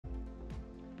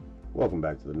Welcome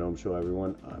back to the Gnome Show,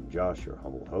 everyone. I'm Josh, your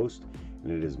humble host,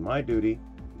 and it is my duty,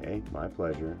 my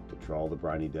pleasure, to trawl the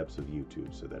briny depths of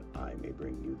YouTube so that I may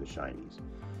bring you the shinies.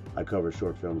 I cover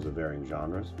short films of varying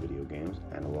genres, video games,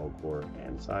 analog horror,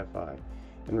 and sci-fi,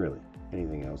 and really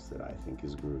anything else that I think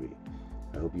is groovy.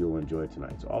 I hope you'll enjoy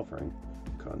tonight's offering,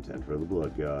 content for the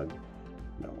blood god.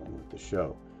 Now on with the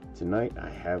show. Tonight I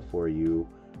have for you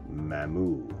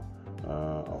Mamu,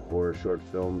 a horror short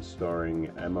film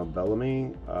starring Emma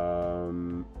Bellamy,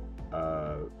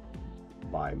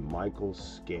 by Michael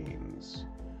Skanes.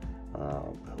 I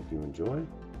hope you enjoy.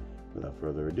 Without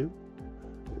further ado,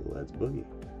 let's boogie.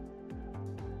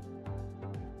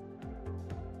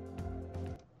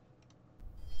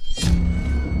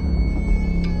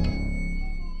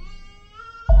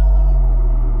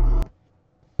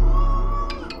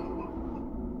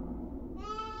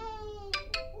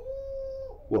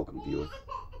 Welcome, viewer.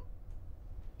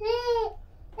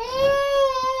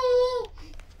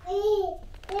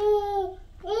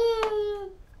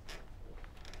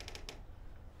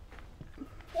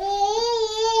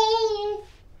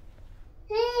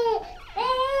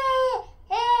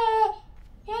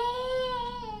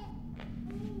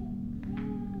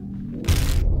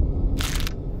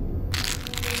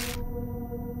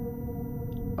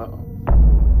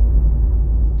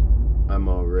 I'm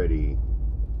already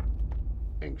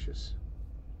anxious.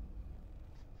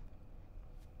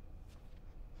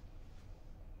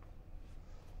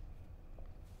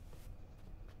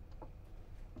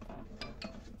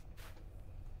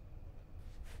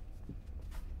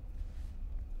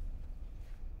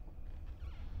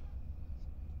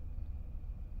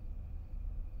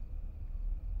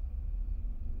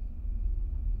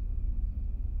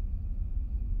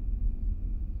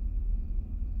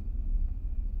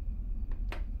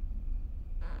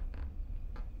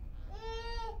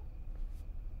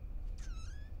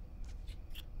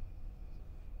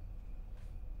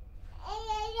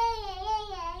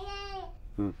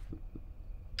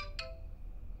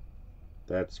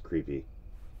 That's creepy.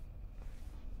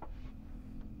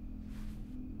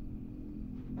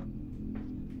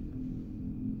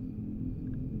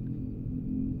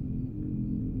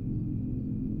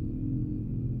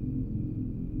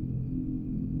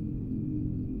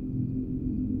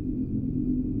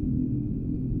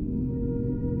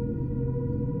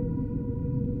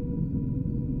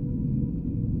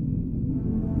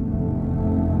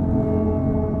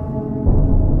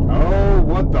 Oh,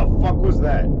 what the fuck was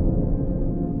that?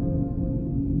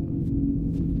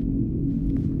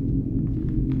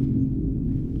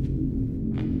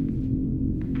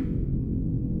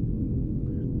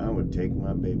 Take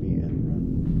my baby and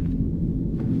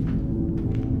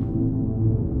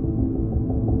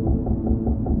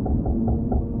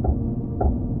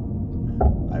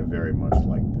run. I very much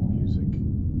like the music.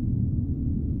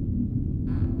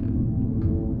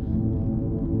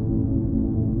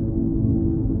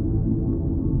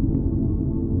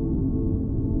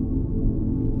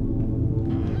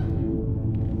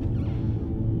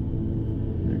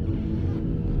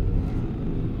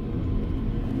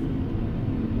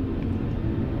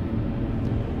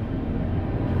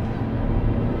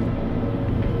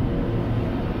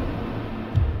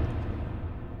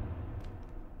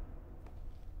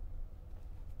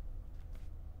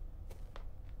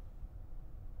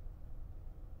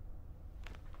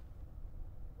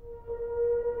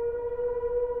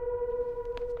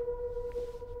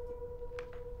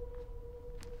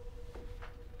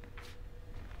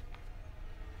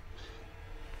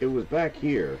 It was back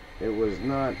here. It was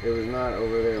not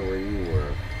over there where you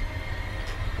were.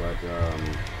 But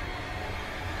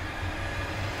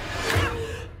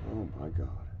oh my God.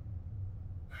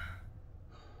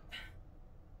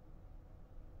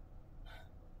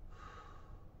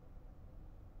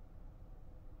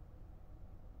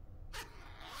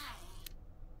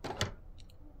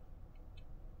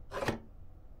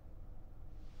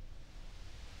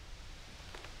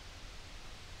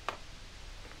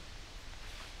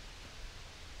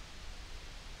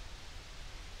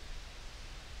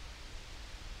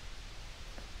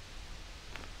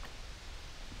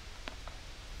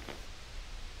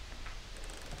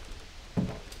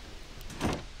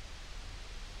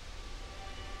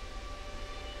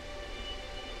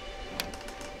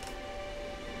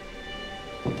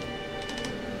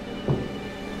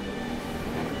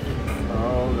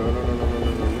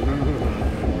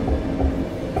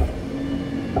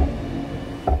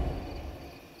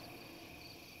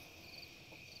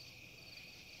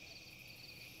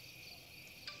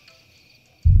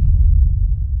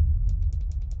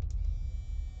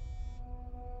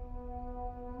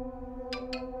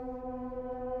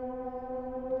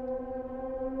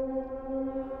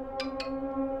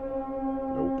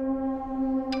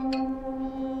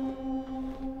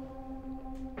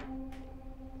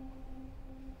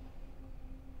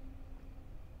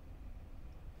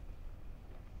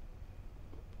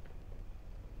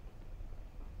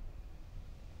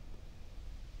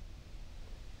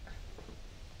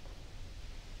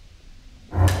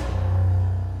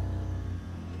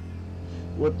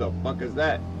 What the fuck is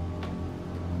that?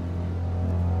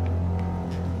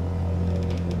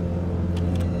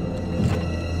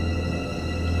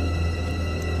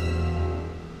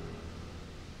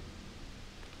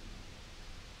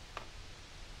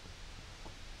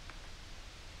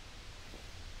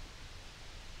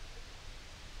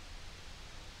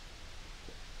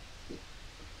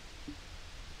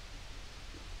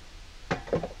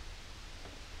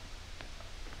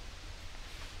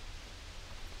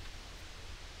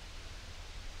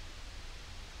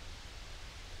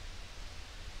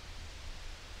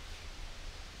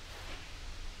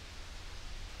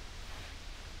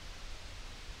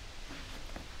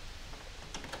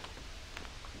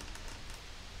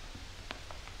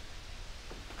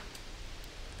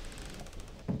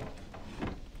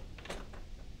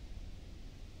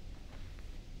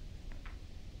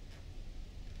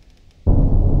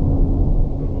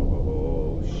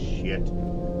 Shit.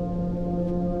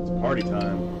 It's party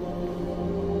time.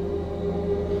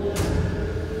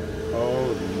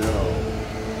 Oh no.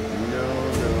 No,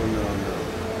 no, no, no.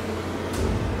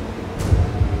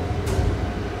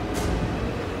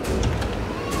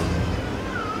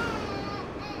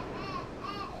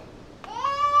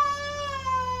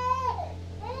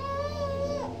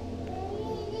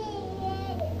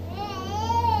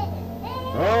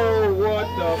 Oh, what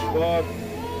the fuck?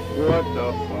 What the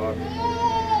fuck?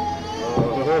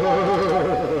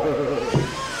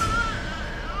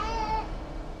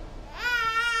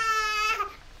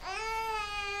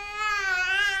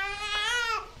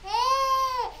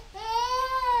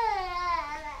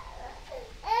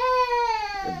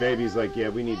 The baby's like, yeah,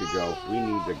 we need to go. We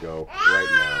need to go right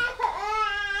now.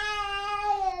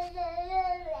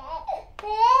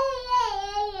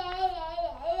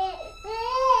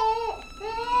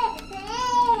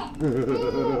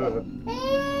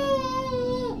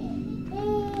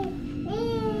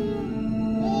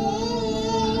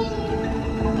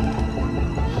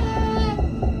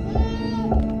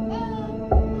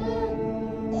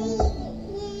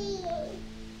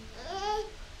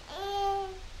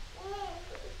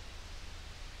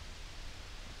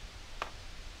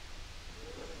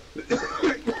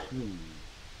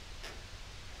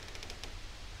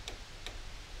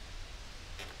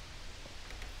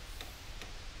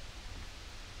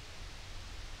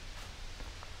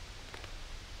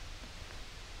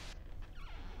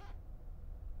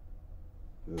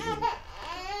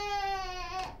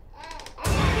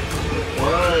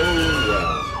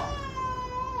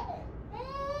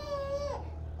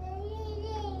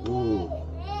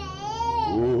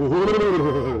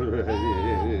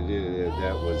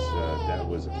 That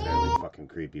was a fairly fucking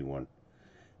creepy one.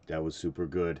 That was super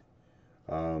good.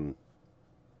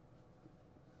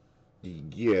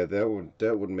 Yeah,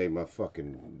 that would make my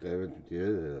fucking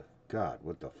God,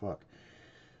 what the fuck?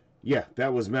 Yeah,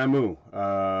 that was Mamu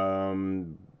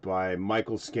by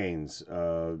Michael Skanes.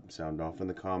 Sound off in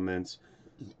the comments.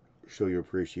 Show your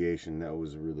appreciation. That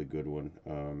was a really good one.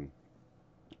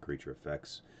 Creature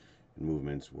effects and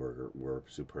movements were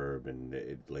superb, and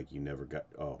it, like, you never got.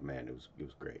 Oh man, it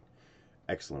was great.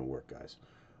 Excellent work, guys.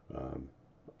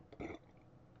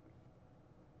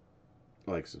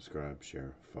 Like, subscribe,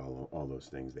 share, follow, all those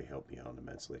things. They help me out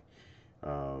immensely.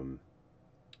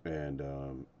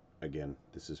 Again,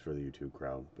 this is for the YouTube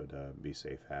crowd, but be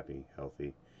safe, happy,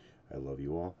 healthy. I love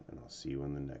you all, and I'll see you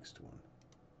in the next one.